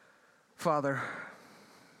Father,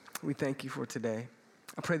 we thank you for today.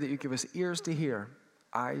 I pray that you give us ears to hear,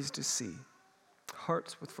 eyes to see,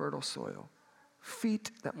 hearts with fertile soil,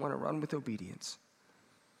 feet that want to run with obedience,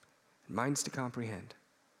 and minds to comprehend.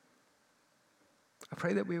 I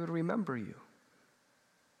pray that we would remember you.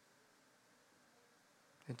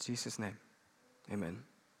 In Jesus' name, amen.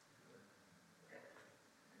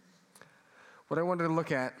 What I wanted to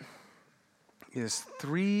look at is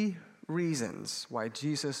 3 reasons why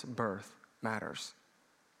Jesus' birth matters.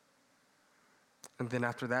 And then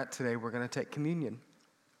after that, today we're going to take communion.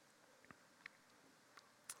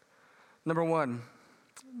 Number 1,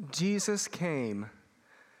 Jesus came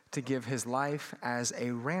to give his life as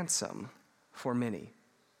a ransom for many.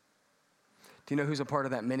 Do you know who's a part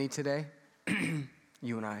of that many today?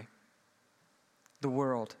 You and I. The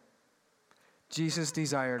world. Jesus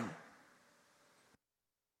desired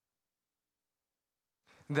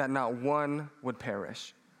that not one would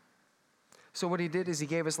perish. So what he did is he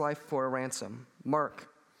gave his life for a ransom. Mark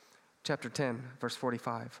chapter 10, verse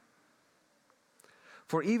 45.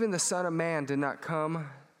 For even the Son of Man did not come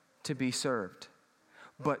to be served,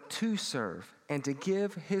 but to serve and to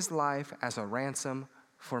give his life as a ransom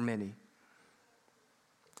for many.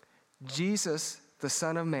 Jesus, the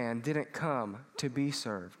Son of Man, didn't come to be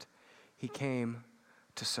served. He came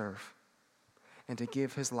to serve and to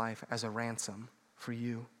give his life as a ransom for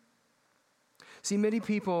you. See, many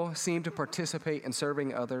people seem to participate in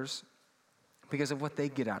serving others because of what they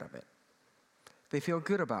get out of it. They feel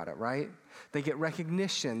good about it, right? They get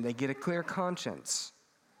recognition, they get a clear conscience,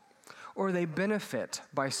 or they benefit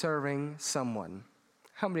by serving someone.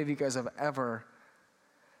 How many of you guys have ever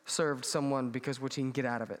served someone because what you can get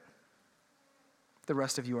out of it? The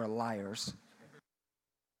rest of you are liars.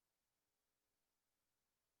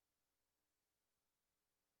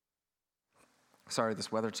 Sorry,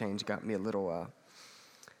 this weather change got me a little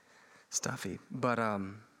stuffy. But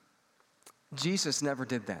Jesus never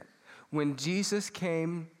did that. When Jesus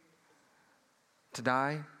came to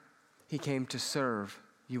die, he came to serve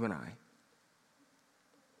you and I.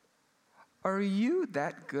 Are you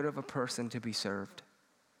that good of a person to be served?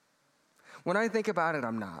 When I think about it,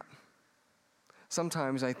 I'm not.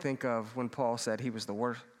 Sometimes I think of when Paul said he was the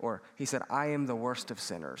worst, or he said, I am the worst of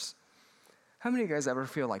sinners. How many of you guys ever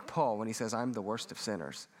feel like Paul when he says, I'm the worst of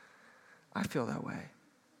sinners? I feel that way.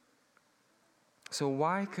 So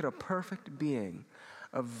why could a perfect being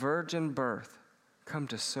of virgin birth come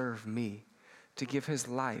to serve me, to give his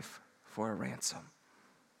life for a ransom?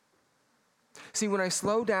 See, when I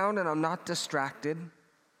slow down and I'm not distracted,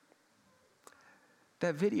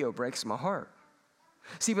 that video breaks my heart.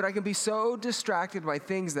 See, but I can be so distracted by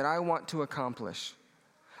things that I want to accomplish.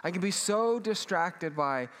 I can be so distracted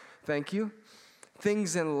by, thank you,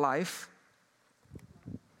 things in life.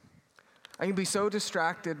 I can be so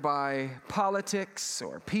distracted by politics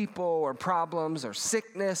or people or problems or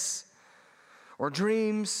sickness or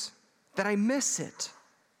dreams that I miss it.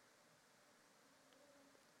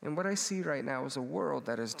 And what I see right now is a world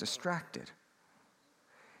that is distracted.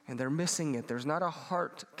 And they're missing it. There's not a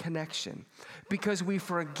heart connection because we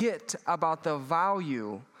forget about the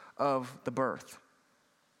value of the birth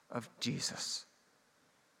of Jesus.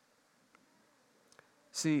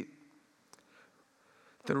 See,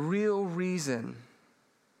 the real reason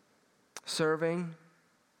serving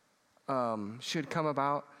should come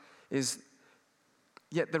about is,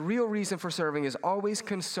 yet the real reason for serving is always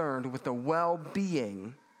concerned with the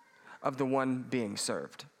well-being of the one being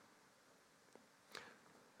served.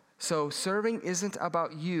 So serving isn't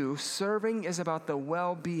about you. Serving is about the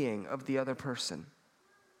well-being of the other person.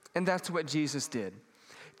 And that's what Jesus did.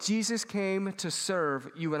 Jesus came to serve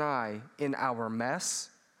you and I in our mess,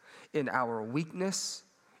 in our weakness,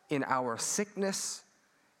 in our sickness,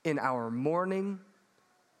 in our mourning,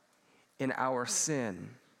 in our sin.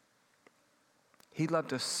 He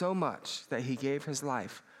loved us so much that he gave his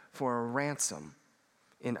life for a ransom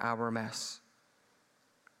in our mess.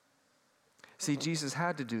 See, Jesus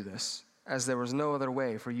had to do this, as there was no other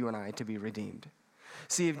way for you and I to be redeemed.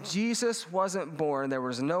 See, if Jesus wasn't born, there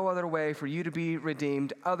was no other way for you to be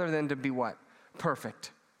redeemed other than to be what?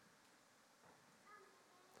 Perfect.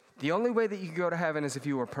 The only way that you could go to heaven is if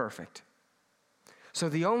you were perfect. So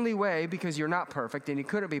the only way, because you're not perfect, and you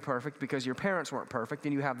couldn't be perfect because your parents weren't perfect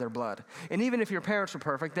and you have their blood. And even if your parents were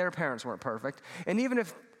perfect, their parents weren't perfect. And even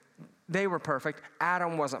if they were perfect,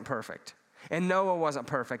 Adam wasn't perfect. And Noah wasn't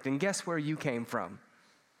perfect. And guess where you came from?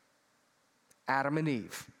 Adam and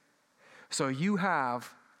Eve. So you have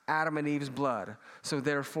Adam and Eve's blood. So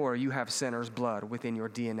therefore, you have sinner's blood within your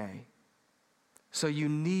DNA. So you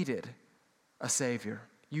needed a Savior.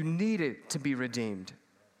 You needed to be redeemed.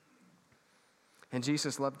 And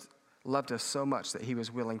Jesus loved loved us so much that he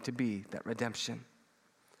was willing to be that redemption.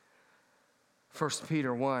 1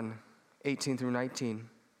 Peter 1, 18 through 19.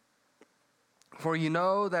 For you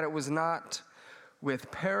know that it was not with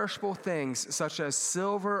perishable things such as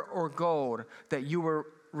silver or gold that you were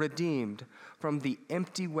redeemed from the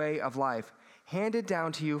empty way of life handed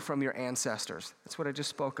down to you from your ancestors. That's what I just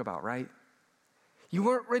spoke about, right? You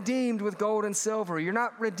weren't redeemed with gold and silver. You're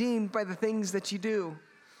not redeemed by the things that you do.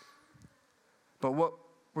 But what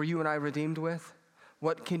were you and I redeemed with?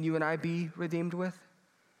 What can you and I be redeemed with?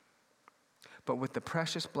 But with the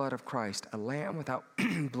precious blood of Christ, a lamb without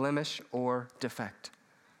blemish or defect.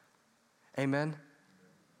 Amen?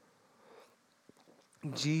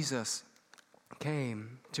 Jesus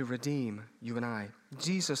came to redeem you and I.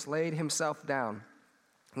 Jesus laid himself down,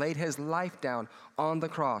 laid his life down on the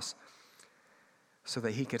cross so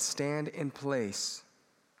that he could stand in place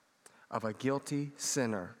of a guilty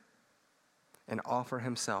sinner and offer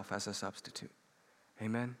himself as a substitute.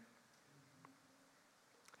 Amen?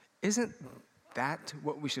 Isn't that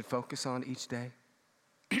what we should focus on each day?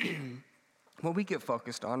 What we get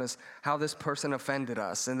focused on is how this person offended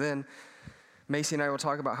us. And then Macy and I will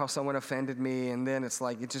talk about how someone offended me. And then it's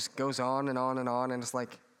like, it just goes on and on and on. And it's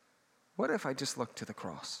like, what if I just looked to the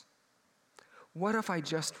cross? What if I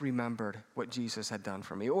just remembered what Jesus had done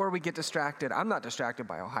for me? Or we get distracted. I'm not distracted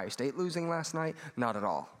by Ohio State losing last night. Not at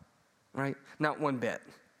all. Right? Not one bit.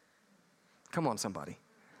 Come on, somebody.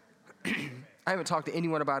 I haven't talked to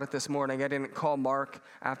anyone about it this morning. I didn't call Mark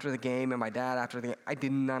after the game and my dad after the game. I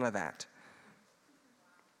did none of that.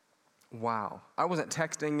 Wow. I wasn't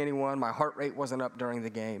texting anyone. My heart rate wasn't up during the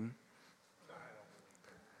game.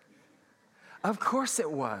 Of course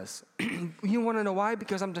it was. You want to know why?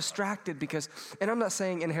 Because I'm distracted. And I'm not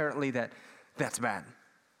saying inherently that that's bad.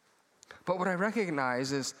 But what I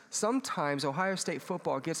recognize is sometimes Ohio State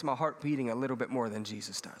football gets my heart beating a little bit more than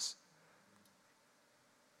Jesus does.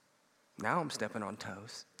 Now I'm stepping on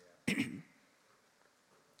toes.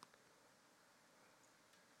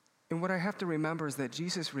 And what I have to remember is that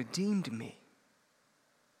Jesus redeemed me.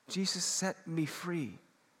 Jesus set me free.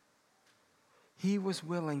 He was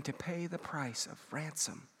willing to pay the price of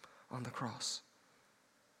ransom on the cross.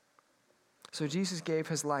 So Jesus gave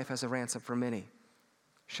his life as a ransom for many.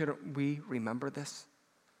 Shouldn't we remember this?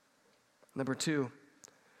 Number 2,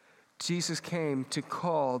 Jesus came to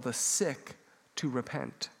call the sick to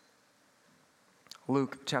repent.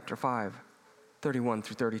 Luke chapter 5, 31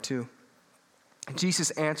 through 32. Jesus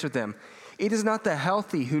answered them, "It is not the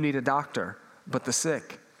healthy who need a doctor, but the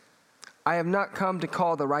sick. I have not come to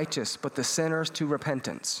call the righteous, but the sinners to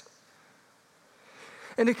repentance."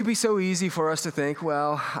 And it could be so easy for us to think,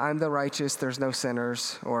 well, I'm the righteous, there's no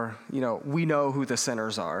sinners, or, we know who the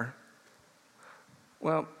sinners are.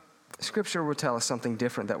 Well, Scripture will tell us something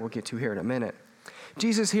different that we'll get to here in a minute.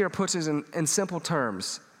 Jesus here puts it in simple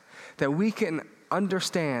terms that we can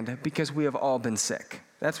understand because we have all been sick.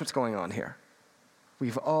 That's what's going on here.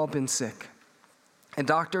 We've all been sick. A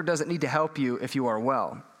doctor doesn't need to help you if you are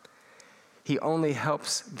well. He only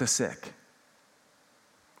helps the sick.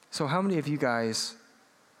 So how many of you guys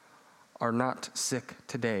are not sick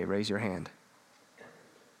today? Raise your hand.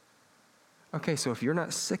 Okay, so if you're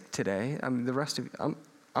not sick today, the rest of you,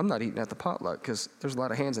 I'm not eating at the potluck because there's a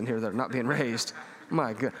lot of hands in here that are not being raised.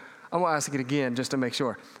 My God. I'm going to ask it again just to make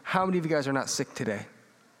sure. How many of you guys are not sick today?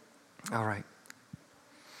 All right.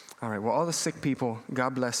 Well, all the sick people,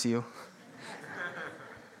 God bless you.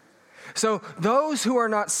 So those who are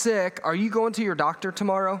not sick, are you going to your doctor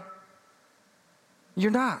tomorrow?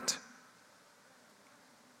 You're not.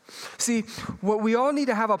 See, what we all need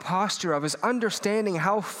to have a posture of is understanding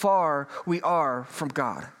how far we are from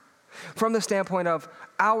God. From the standpoint of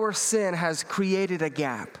our sin has created a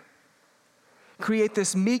gap. Create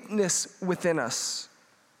this meekness within us.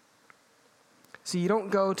 See, you don't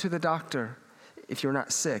go to the doctor if you're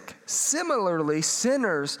not sick. Similarly,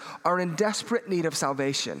 sinners are in desperate need of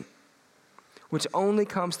salvation, which only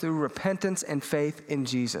comes through repentance and faith in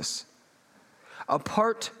Jesus.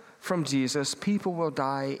 Apart from Jesus, people will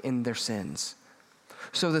die in their sins.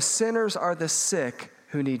 So the sinners are the sick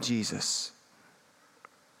who need Jesus.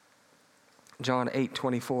 John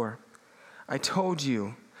 8:24. I told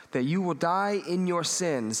you that you will die in your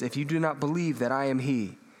sins if you do not believe that I am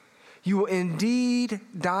he. You will indeed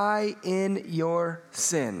die in your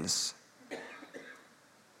sins.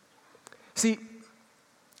 See,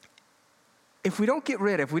 if we don't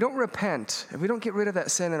repent, if we don't get rid of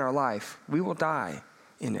that sin in our life, we will die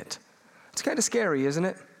in it. It's kind of scary, isn't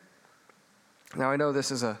it? Now, I know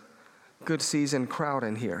this is a good seasoned crowd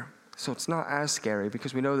in here, so it's not as scary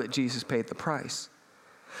because we know that Jesus paid the price.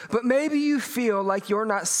 But maybe you feel like you're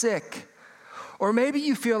not sick, Or maybe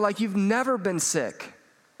you feel like you've never been sick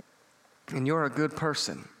and you're a good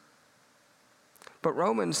person. But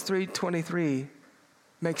Romans 3:23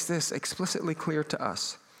 makes this explicitly clear to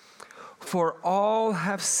us. For all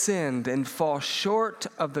have sinned and fall short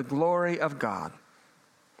of the glory of God.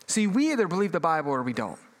 See, we either believe the Bible or we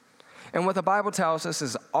don't. And what the Bible tells us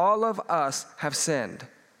is all of us have sinned.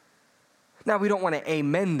 Now, we don't want to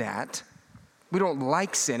amen that. We don't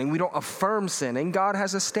like sinning. We don't affirm sinning. God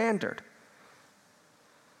has a standard.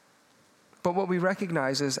 But what we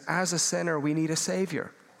recognize is as a sinner, we need a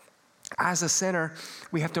Savior. As a sinner,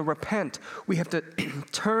 we have to repent. We have to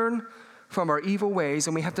turn from our evil ways,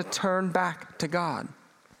 and we have to turn back to God.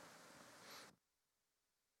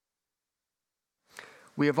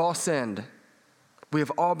 We have all sinned. We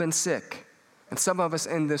have all been sick. And some of us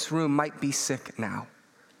in this room might be sick now,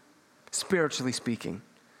 spiritually speaking.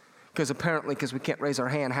 Because we can't raise our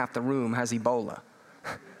hand, half the room has Ebola.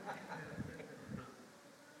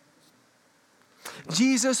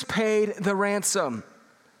 Jesus paid the ransom.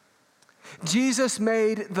 Jesus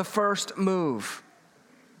made the first move.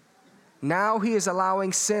 Now he is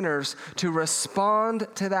allowing sinners to respond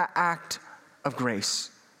to that act of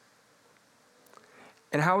grace.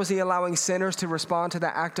 And how is he allowing sinners to respond to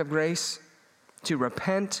that act of grace? To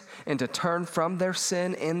repent and to turn from their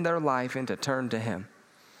sin in their life and to turn to him.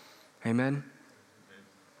 Amen?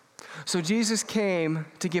 So Jesus came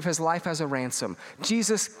to give his life as a ransom.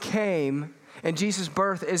 Jesus came, and Jesus'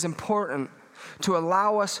 birth is important to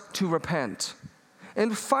allow us to repent.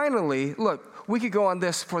 And finally, look, we could go on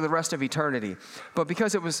this for the rest of eternity, but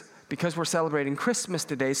because we're celebrating Christmas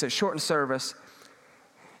today, so it's shortened service,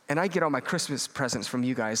 and I get all my Christmas presents from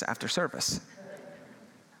you guys after service,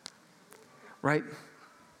 right?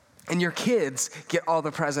 And your kids get all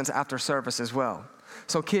the presents after service as well.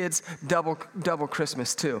 So kids, double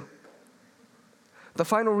Christmas too. The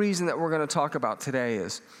final reason that we're going to talk about today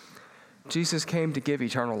is Jesus came to give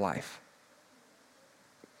eternal life.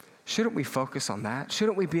 Shouldn't we focus on that?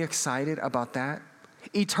 Shouldn't we be excited about that?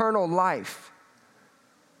 Eternal life.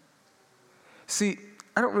 See,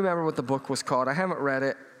 I don't remember what the book was called. I haven't read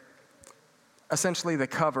it. Essentially, the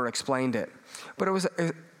cover explained it. But it was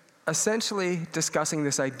essentially discussing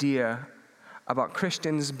this idea about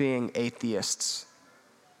Christians being atheists,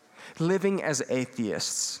 living as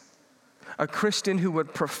atheists. A Christian who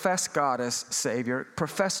would profess God as Savior,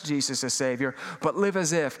 profess Jesus as Savior, but live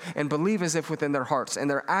as if and believe as if within their hearts, and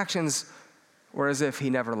their actions were as if he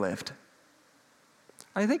never lived.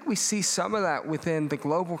 I think we see some of that within the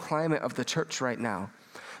global climate of the church right now.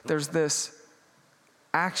 There's this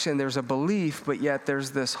action, there's a belief, but yet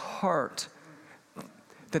there's this heart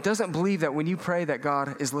that doesn't believe that when you pray that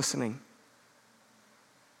God is listening.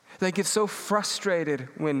 They get so frustrated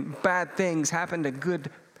when bad things happen to good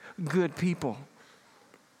people.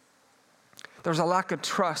 There's a lack of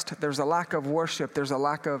trust. There's a lack of worship. There's a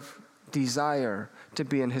lack of desire to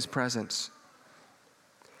be in his presence.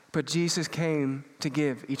 But Jesus came to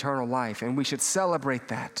give eternal life, and we should celebrate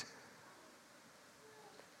that.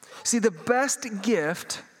 See, the best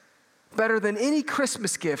gift, better than any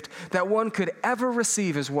Christmas gift that one could ever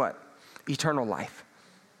receive is what? Eternal life.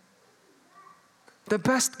 The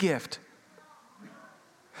best gift.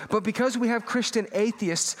 But because we have Christian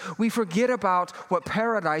atheists, we forget about what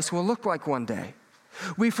paradise will look like one day.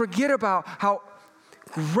 We forget about how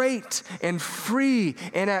great and free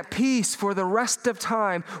and at peace for the rest of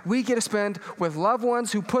time we get to spend with loved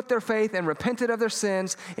ones who put their faith and repented of their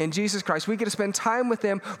sins in Jesus Christ. We get to spend time with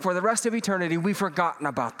them for the rest of eternity. We've forgotten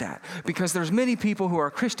about that because there's many people who are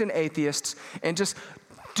Christian atheists and just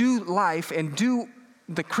do life and do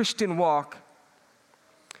the Christian walk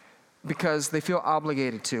because they feel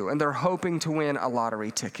obligated to, and they're hoping to win a lottery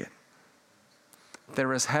ticket.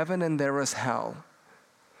 There is heaven and there is hell.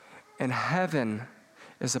 And heaven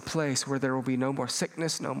is a place where there will be no more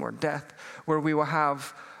sickness, no more death, where we will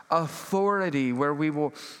have authority, where we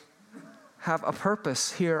will have a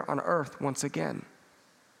purpose here on earth once again.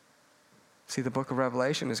 See, the book of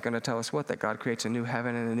Revelation is going to tell us what? That God creates a new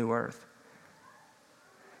heaven and a new earth.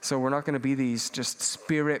 So we're not going to be these just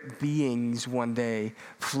spirit beings one day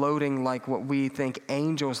floating like what we think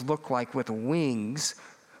angels look like with wings,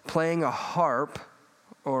 playing a harp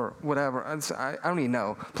or whatever. I don't even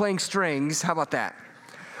know. Playing strings. How about that?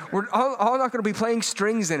 We're all not going to be playing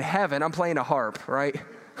strings in heaven. I'm playing a harp, right?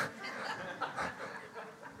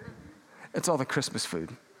 It's all the Christmas food.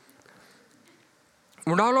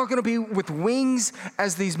 We're not all going to be with wings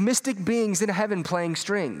as these mystic beings in heaven playing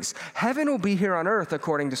strings. Heaven will be here on earth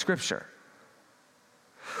according to Scripture.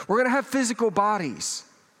 We're going to have physical bodies.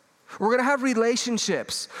 We're going to have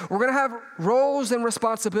relationships. We're going to have roles and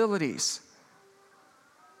responsibilities.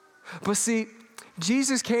 But see,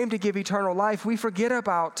 Jesus came to give eternal life, we forget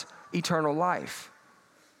about eternal life.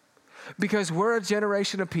 Because we're a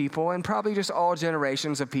generation of people, and probably just all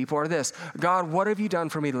generations of people are this: God, what have you done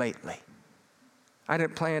for me lately? I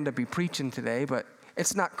didn't plan to be preaching today, but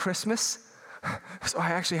it's not Christmas, so I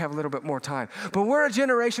actually have a little bit more time. But we're a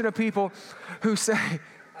generation of people who say,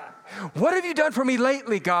 what have you done for me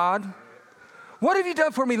lately, God? What have you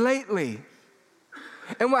done for me lately?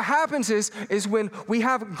 And what happens is when we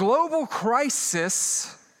have global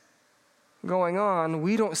crisis going on,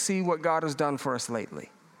 we don't see what God has done for us lately.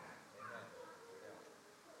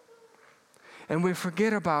 And we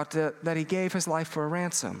forget about that he gave his life for a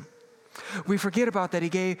ransom. We forget about that he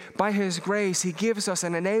gave, by his grace, he gives us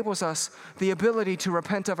and enables us the ability to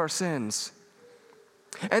repent of our sins.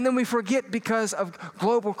 And then we forget because of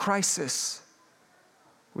global crisis.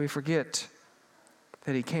 We forget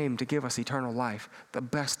that he came to give us eternal life, the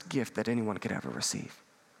best gift that anyone could ever receive.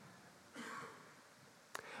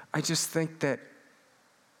 I just think that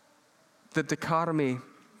the dichotomy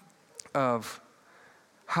of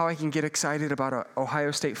how I can get excited about an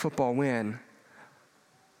Ohio State football win,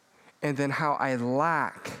 and then how I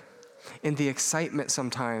lack in the excitement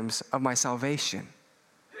sometimes of my salvation.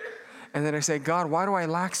 And then I say, God, why do I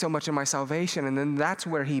lack so much in my salvation? And then that's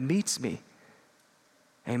where he meets me.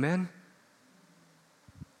 Amen?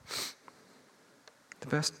 The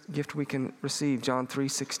best gift we can receive, John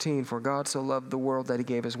 3:16, for God so loved the world that he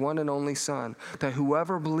gave his one and only Son, that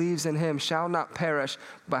whoever believes in him shall not perish,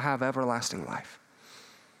 but have everlasting life.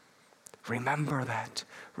 Remember that.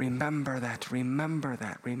 Remember that. Remember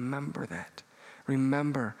that. Remember that.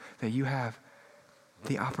 Remember that you have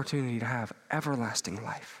the opportunity to have everlasting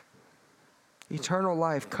life. Eternal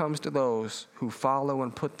life comes to those who follow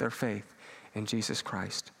and put their faith in Jesus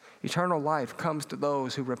Christ. Eternal life comes to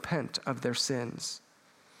those who repent of their sins.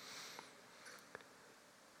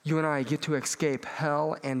 You and I get to escape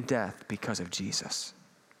hell and death because of Jesus.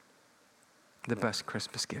 The best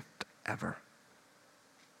Christmas gift ever.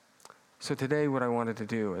 So today what I wanted to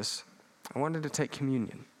do is, I wanted to take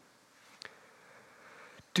communion.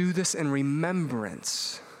 Do this in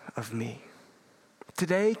remembrance of me.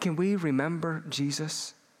 Today, can we remember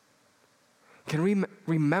Jesus? Can we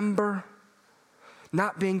remember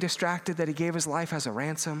not being distracted that he gave his life as a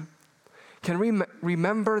ransom? Can we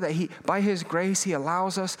remember that by his grace, he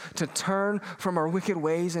allows us to turn from our wicked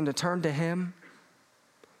ways and to turn to him?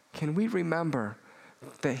 Can we remember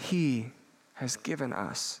that he has given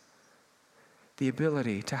us the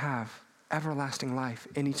ability to have everlasting life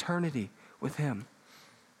in eternity with him?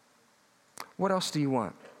 What else do you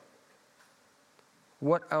want?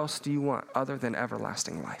 What else do you want other than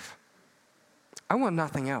everlasting life? I want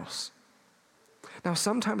nothing else. Now,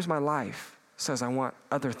 sometimes my life says I want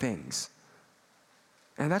other things,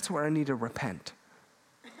 and that's where I need to repent.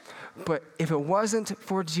 But if it wasn't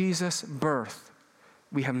for Jesus' birth,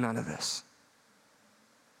 we have none of this.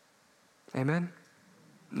 Amen?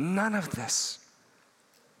 None of this.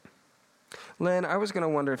 Lynn, I was going to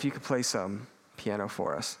wonder if you could play some piano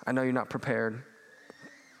for us. I know you're not prepared,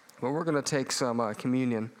 but we're going to take some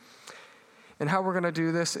communion. And how we're going to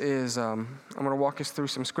do this is I'm going to walk us through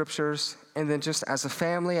some scriptures, and then just as a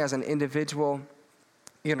family, as an individual,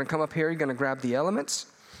 you're going to come up here, you're going to grab the elements,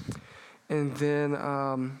 and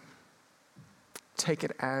then take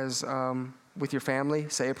it as with your family,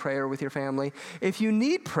 say a prayer with your family. If you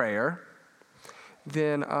need prayer,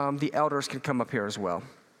 then the elders can come up here as well.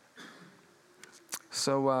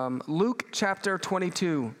 So Luke chapter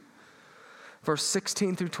 22, verse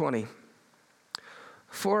 16 through 20.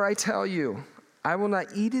 For I tell you, I will not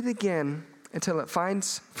eat it again until it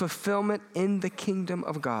finds fulfillment in the kingdom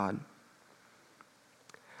of God.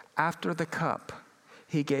 After the cup,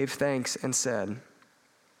 he gave thanks and said,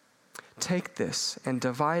 take this and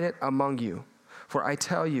divide it among you. For I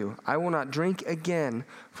tell you, I will not drink again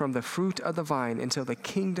from the fruit of the vine until the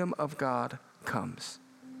kingdom of God comes.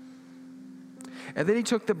 And then he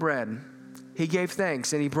took the bread, he gave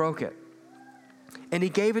thanks, and he broke it. And he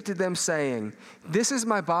gave it to them, saying, this is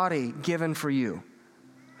my body given for you.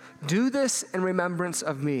 Do this in remembrance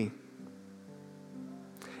of me.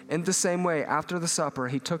 In the same way, after the supper,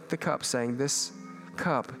 he took the cup, saying, this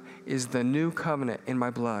cup is the new covenant in my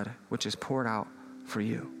blood, which is poured out for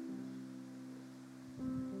you.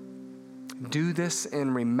 Do this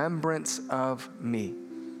in remembrance of me.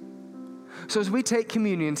 So as we take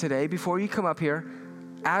communion today, before you come up here,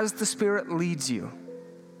 as the Spirit leads you,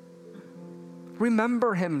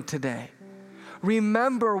 remember him today.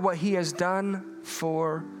 Remember what he has done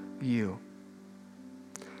for you.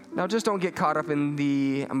 Now, just don't get caught up in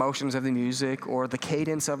the emotions of the music or the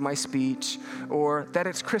cadence of my speech or that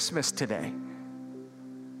it's Christmas today.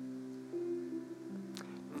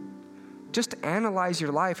 just analyze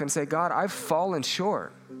your life and say, God, I've fallen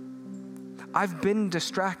short. I've been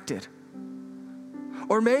distracted.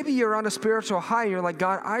 Or maybe you're on a spiritual high. You're like,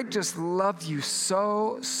 God, I just love you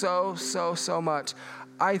so, so, so, so much.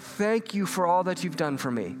 I thank you for all that you've done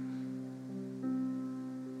for me.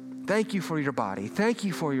 Thank you for your body. Thank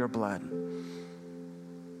you for your blood.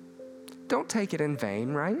 Don't take it in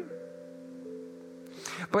vain, right?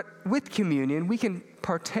 But with communion, we can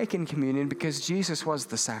partake in communion because Jesus was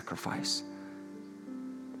the sacrifice.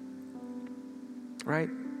 Right?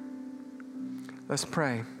 Let's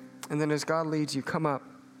pray. And then as God leads you, come up,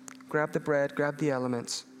 grab the bread, grab the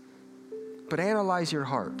elements, but analyze your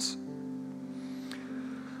hearts.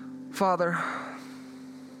 Father,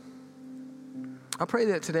 I pray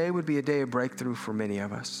that today would be a day of breakthrough for many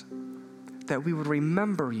of us, that we would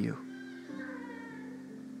remember you,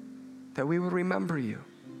 that we would remember you,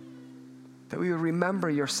 that we would remember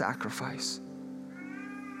your sacrifice,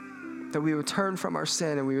 that we would turn from our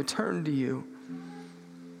sin and we would turn to you.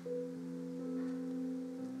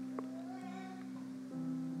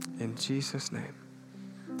 In Jesus' name,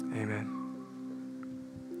 amen.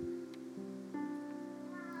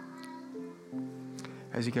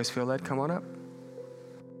 As you guys feel led, come on up.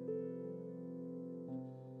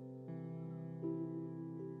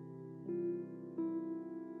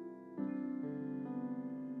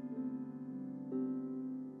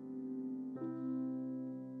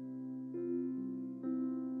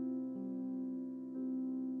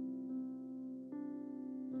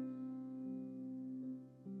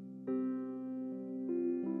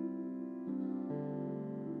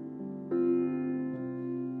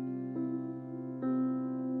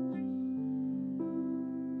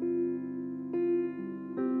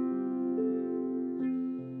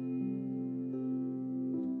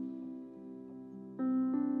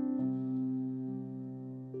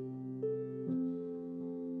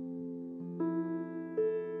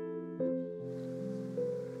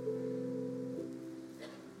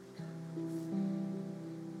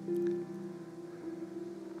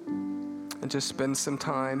 And just spend some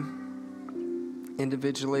time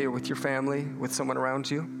individually or with your family, with someone around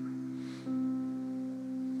you.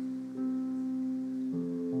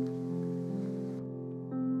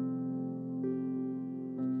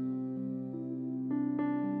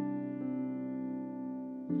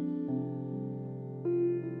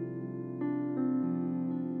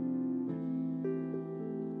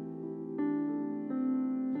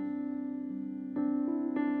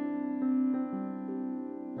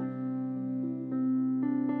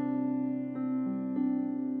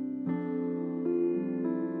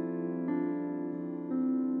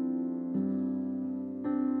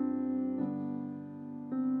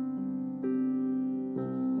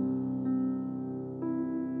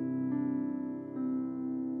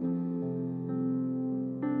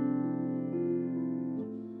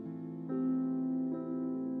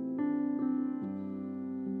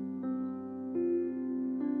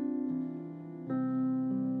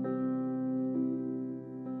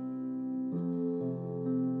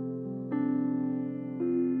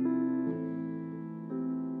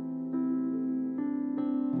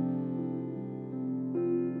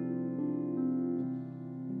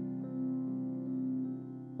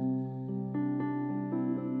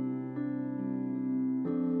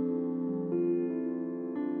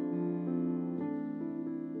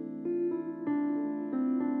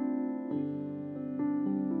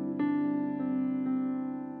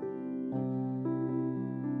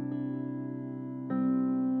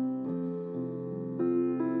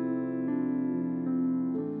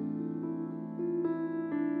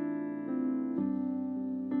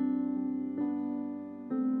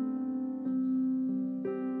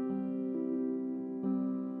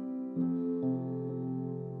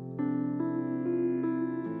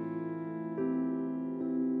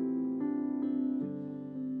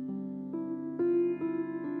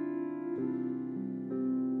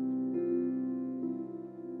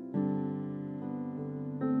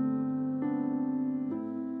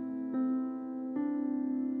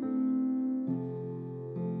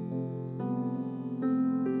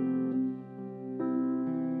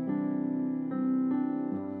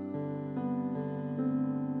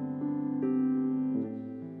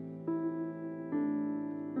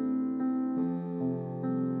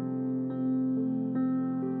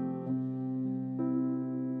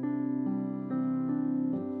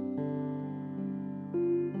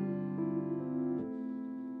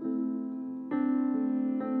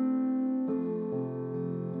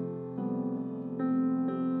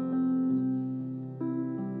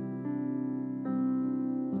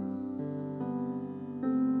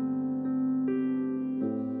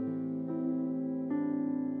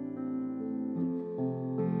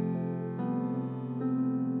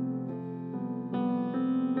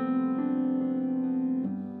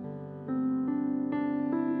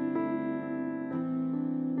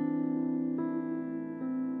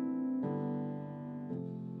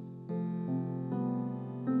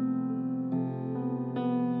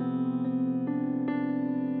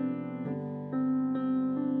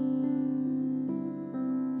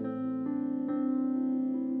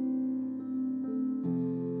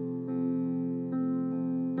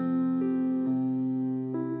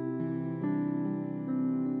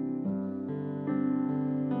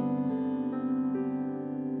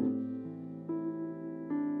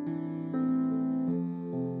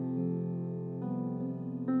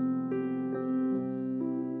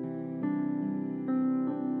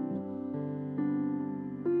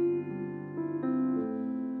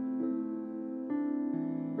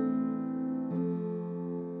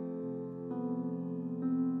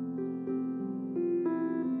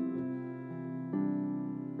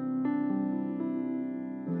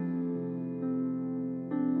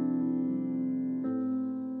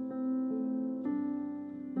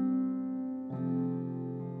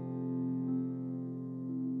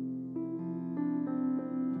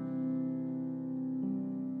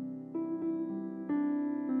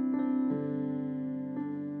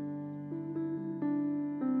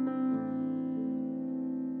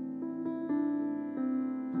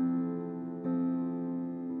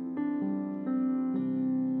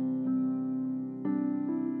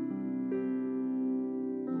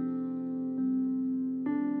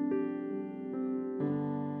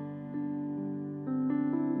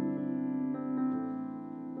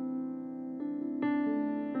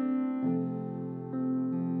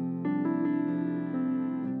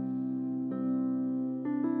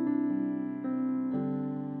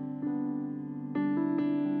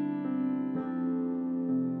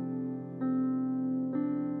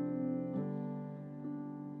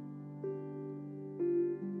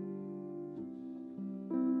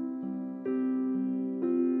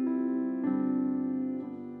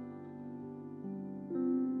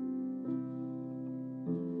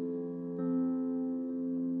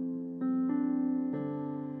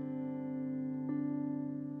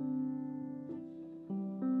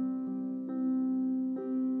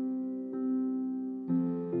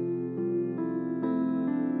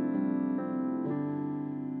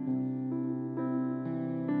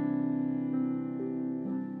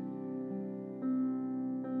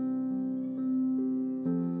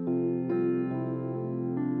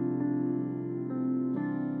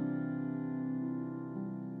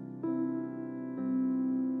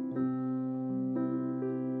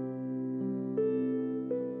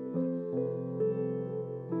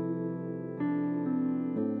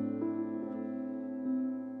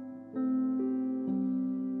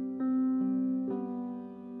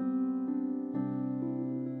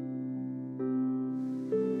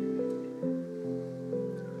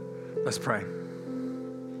 Let's pray.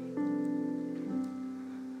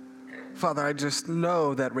 Father, I just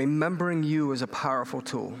know that remembering you is a powerful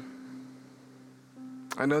tool.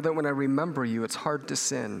 I know that when I remember you, it's hard to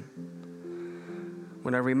sin.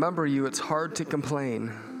 When I remember you, it's hard to complain.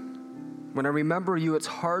 When I remember you, it's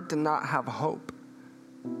hard to not have hope.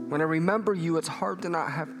 When I remember you, it's hard to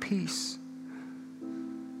not have peace.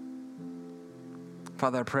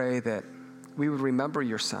 Father, I pray that we would remember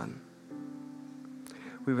your Son.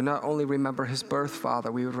 We would not only remember his birth,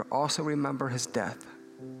 Father, we would also remember his death.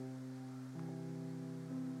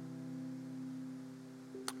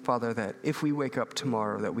 Father, that if we wake up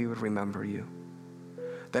tomorrow, that we would remember you.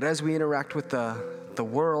 That as we interact with the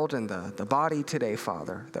world and the body today,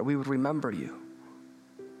 Father, that we would remember you.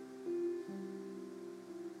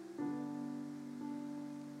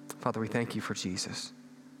 Father, we thank you for Jesus.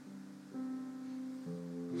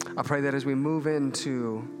 I pray that as we move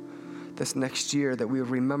into this next year, that we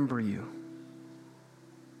would remember you.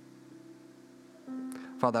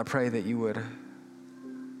 Father, I pray that you would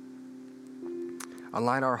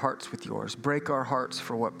align our hearts with yours, break our hearts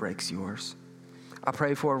for what breaks yours. I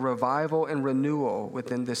pray for a revival and renewal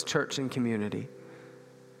within this church and community.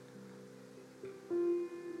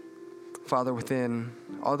 Father, within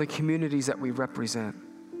all the communities that we represent.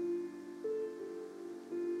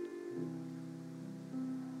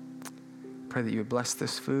 Pray that you would bless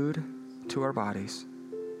this food to our bodies.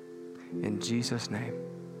 In Jesus' name,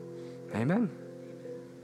 amen.